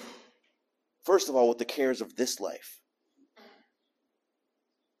 First of all, with the cares of this life.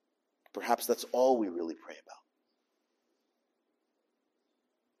 Perhaps that's all we really pray about.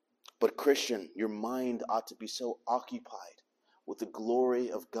 But Christian, your mind ought to be so occupied with the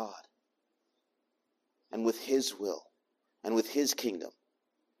glory of God and with His will and with His kingdom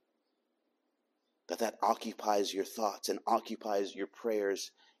that occupies your thoughts and occupies your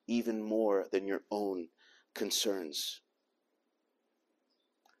prayers even more than your own concerns.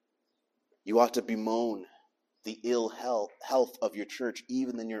 You ought to bemoan the ill health of your church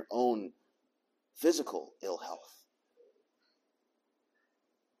even than your own physical ill health.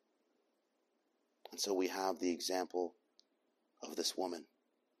 And so we have the example of this woman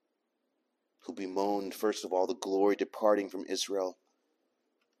who bemoaned, first of all, the glory departing from Israel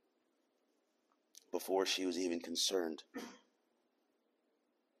before she was even concerned.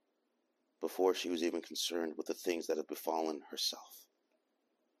 Before she was even concerned with the things that had befallen herself.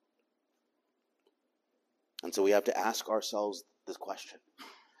 And so we have to ask ourselves this question.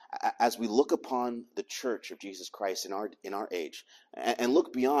 As we look upon the church of Jesus Christ in our age, and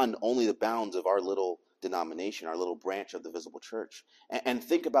look beyond only the bounds of our little denomination, our little branch of the visible church, and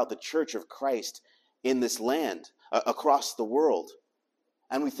think about the church of Christ in this land, across the world,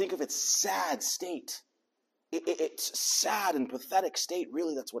 and we think of its sad state, its sad and pathetic state,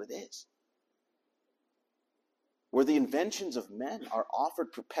 really that's what it is. Where the inventions of men are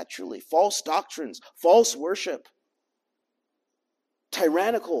offered perpetually, false doctrines, false worship,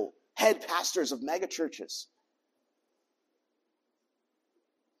 tyrannical head pastors of megachurches.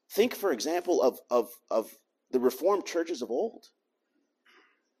 Think, for example, of the Reformed churches of old.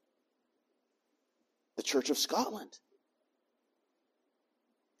 The Church of Scotland,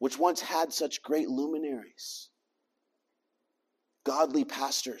 which once had such great luminaries, godly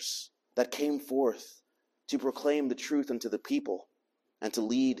pastors that came forth to proclaim the truth unto the people and to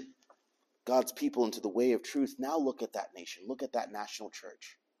lead God's people into the way of truth. Now look at that nation. Look at that national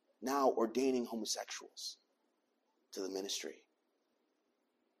church. Now ordaining homosexuals to the ministry.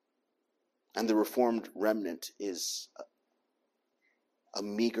 And the Reformed remnant is a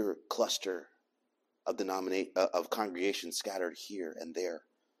meager cluster of congregations scattered here and there,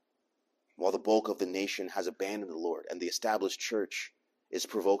 while the bulk of the nation has abandoned the Lord, and the established church is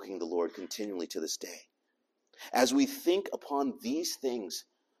provoking the Lord continually to this day. As we think upon these things,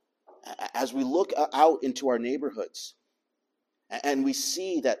 as we look out into our neighborhoods, and we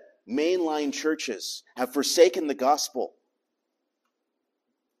see that mainline churches have forsaken the gospel,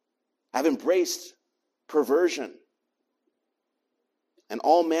 have embraced perversion, and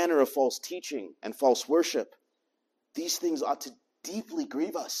all manner of false teaching and false worship, these things ought to deeply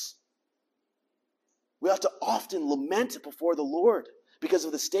grieve us. We ought to often lament before the Lord because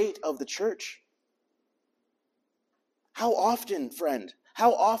of the state of the church. How often, friend,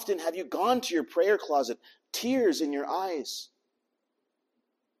 how often have you gone to your prayer closet, tears in your eyes,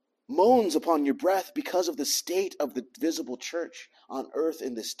 moans upon your breath because of the state of the visible church on earth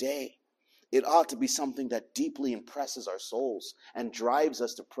in this day? It ought to be something that deeply impresses our souls and drives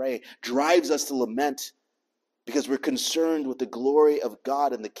us to pray, drives us to lament, because we're concerned with the glory of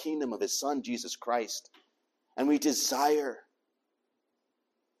God and the kingdom of His Son, Jesus Christ. And we desire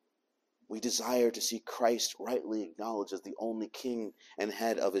to see Christ rightly acknowledged as the only King and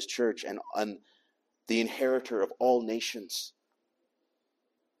head of His church and the inheritor of all nations.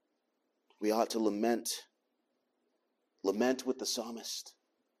 We ought to lament with the psalmist.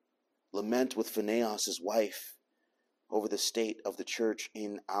 Lament with Phinehas' wife over the state of the church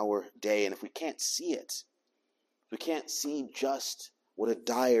in our day. And if we can't see it, we can't see just what a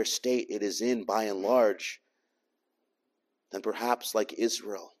dire state it is in by and large, then perhaps like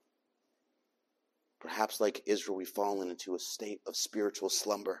Israel, we've fallen into a state of spiritual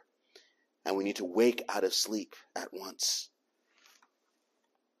slumber, and we need to wake out of sleep at once.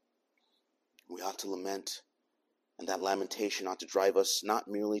 We ought to lament, and that lamentation ought to drive us not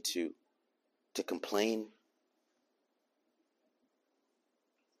merely to complain,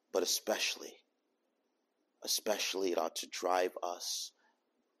 but especially it ought to drive us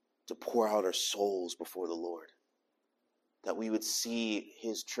to pour out our souls before the Lord. That we would see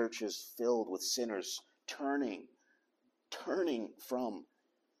His churches filled with sinners turning from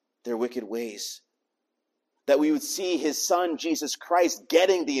their wicked ways. That we would see His Son, Jesus Christ,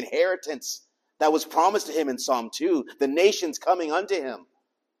 getting the inheritance that was promised to Him in Psalm 2, the nations coming unto Him.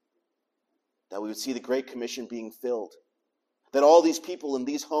 That we would see the Great Commission being filled. That all these people in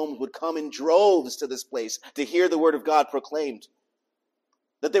these homes would come in droves to this place to hear the word of God proclaimed.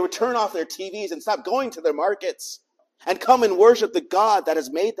 That they would turn off their TVs and stop going to their markets and come and worship the God that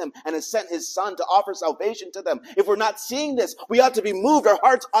has made them and has sent His Son to offer salvation to them. If we're not seeing this, we ought to be moved. Our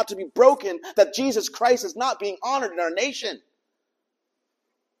hearts ought to be broken that Jesus Christ is not being honored in our nation.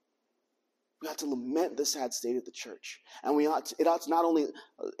 We ought to lament the sad state of the church. And it ought to not only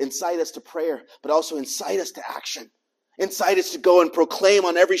incite us to prayer, but also incite us to action. Incite us to go and proclaim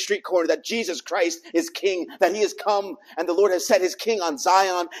on every street corner that Jesus Christ is King, that he has come, and the Lord has set his King on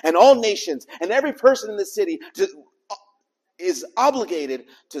Zion, and all nations, and every person in the city is obligated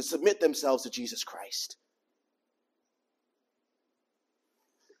to submit themselves to Jesus Christ.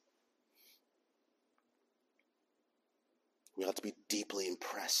 We ought to be deeply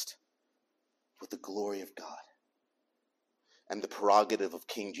impressed with the glory of God and the prerogative of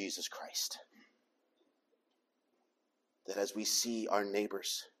King Jesus Christ. That as we see our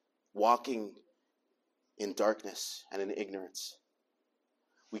neighbors walking in darkness and in ignorance,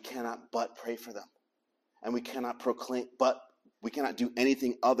 we cannot but pray for them. And we cannot do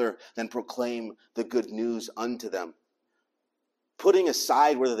anything other than proclaim the good news unto them, putting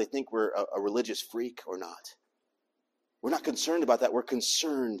aside whether they think we're a religious freak or not. We're not concerned about that. We're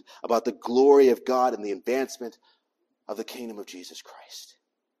concerned about the glory of God and the advancement of the kingdom of Jesus Christ.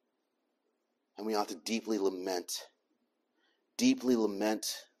 And we ought to deeply lament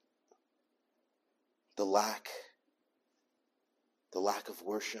the lack of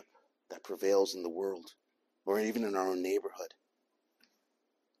worship that prevails in the world, or even in our own neighborhood.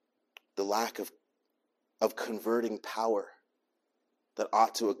 The lack of converting power that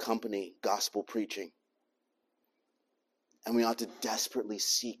ought to accompany gospel preaching. And we ought to desperately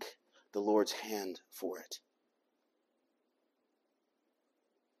seek the Lord's hand for it.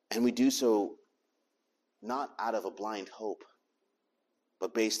 And we do so not out of a blind hope,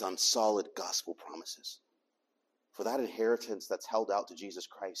 but based on solid gospel promises. For that inheritance that's held out to Jesus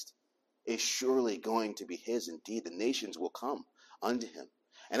Christ is surely going to be his indeed. The nations will come unto him.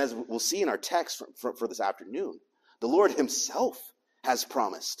 And as we'll see in our text for this afternoon, the Lord himself has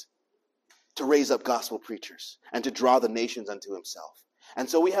promised to raise up gospel preachers and to draw the nations unto himself. And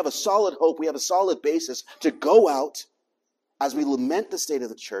so we have a solid hope, we have a solid basis to go out as we lament the state of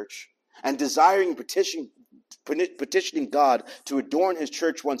the church and desiring petitioning God to adorn his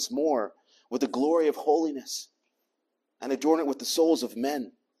church once more with the glory of holiness and adorn it with the souls of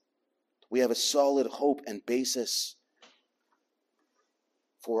men. We have a solid hope and basis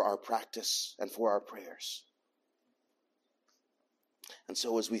for our practice and for our prayers. And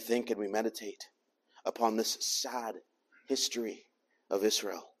so as we think and we meditate upon this sad history of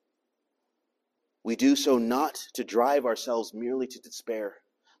Israel, we do so not to drive ourselves merely to despair,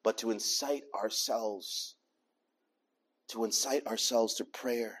 but to incite ourselves to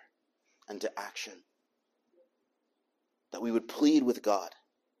prayer and to action. That we would plead with God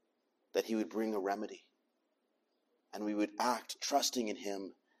that he would bring a remedy, and we would act trusting in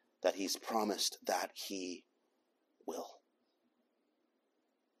him that he's promised that he will.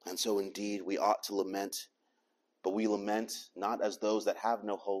 And so indeed we ought to lament, but we lament not as those that have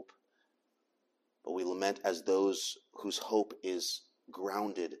no hope, but we lament as those whose hope is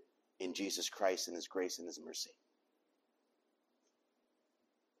grounded in Jesus Christ and his grace and his mercy.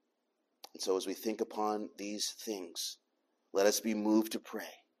 And so as we think upon these things, let us be moved to pray,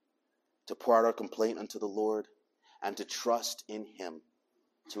 to pour out our complaint unto the Lord, and to trust in him,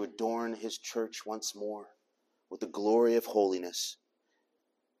 to adorn his church once more with the glory of holiness,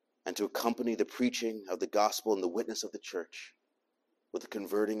 and to accompany the preaching of the gospel and the witness of the church with the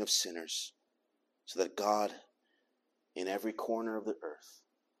converting of sinners, so that God in every corner of the earth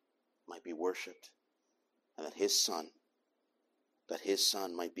might be worshipped, and that his Son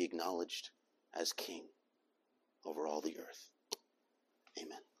might be acknowledged as King over all the earth.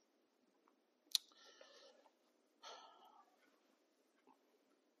 Amen.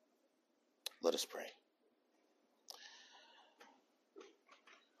 Let us pray.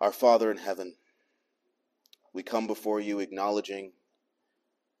 Our Father in heaven, we come before you acknowledging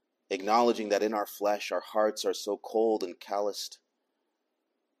that in our flesh our hearts are so cold and calloused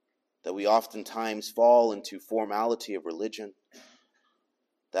that we oftentimes fall into formality of religion,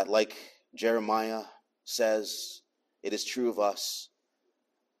 that like Jeremiah says, it is true of us,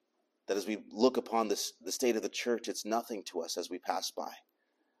 that as we look upon the state of the church, it's nothing to us as we pass by.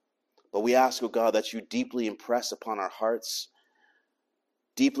 But we ask, O God, that you deeply impress upon our hearts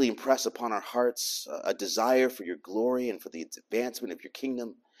a desire for your glory and for the advancement of your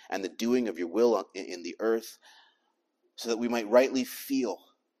kingdom and the doing of your will in the earth, so that we might rightly feel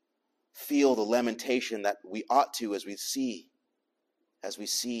the lamentation that we ought to as we see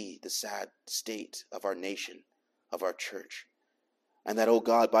the sad state of our nation, of our church. And that, O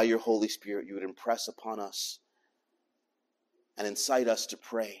God, by your Holy Spirit, you would impress upon us and incite us to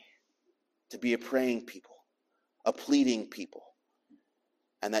pray, to be a praying people, a pleading people.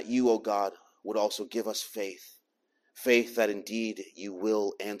 And that you, O God, would also give us faith that indeed you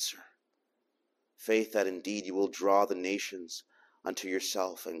will answer, faith that indeed you will draw the nations unto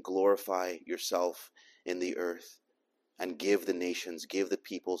yourself and glorify yourself in the earth, and give the nations, give the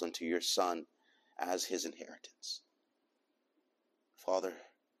peoples unto your Son as his inheritance. Father,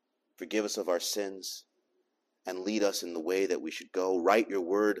 forgive us of our sins and lead us in the way that we should go. Write your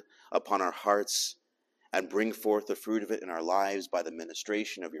word upon our hearts and bring forth the fruit of it in our lives by the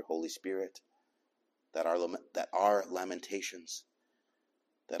ministration of your Holy Spirit, that our lamentations,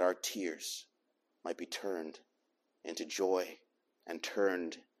 that our tears might be turned into joy and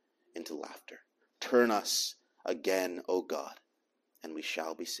turned into laughter. Turn us again, O God, and we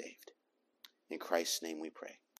shall be saved. In Christ's name we pray.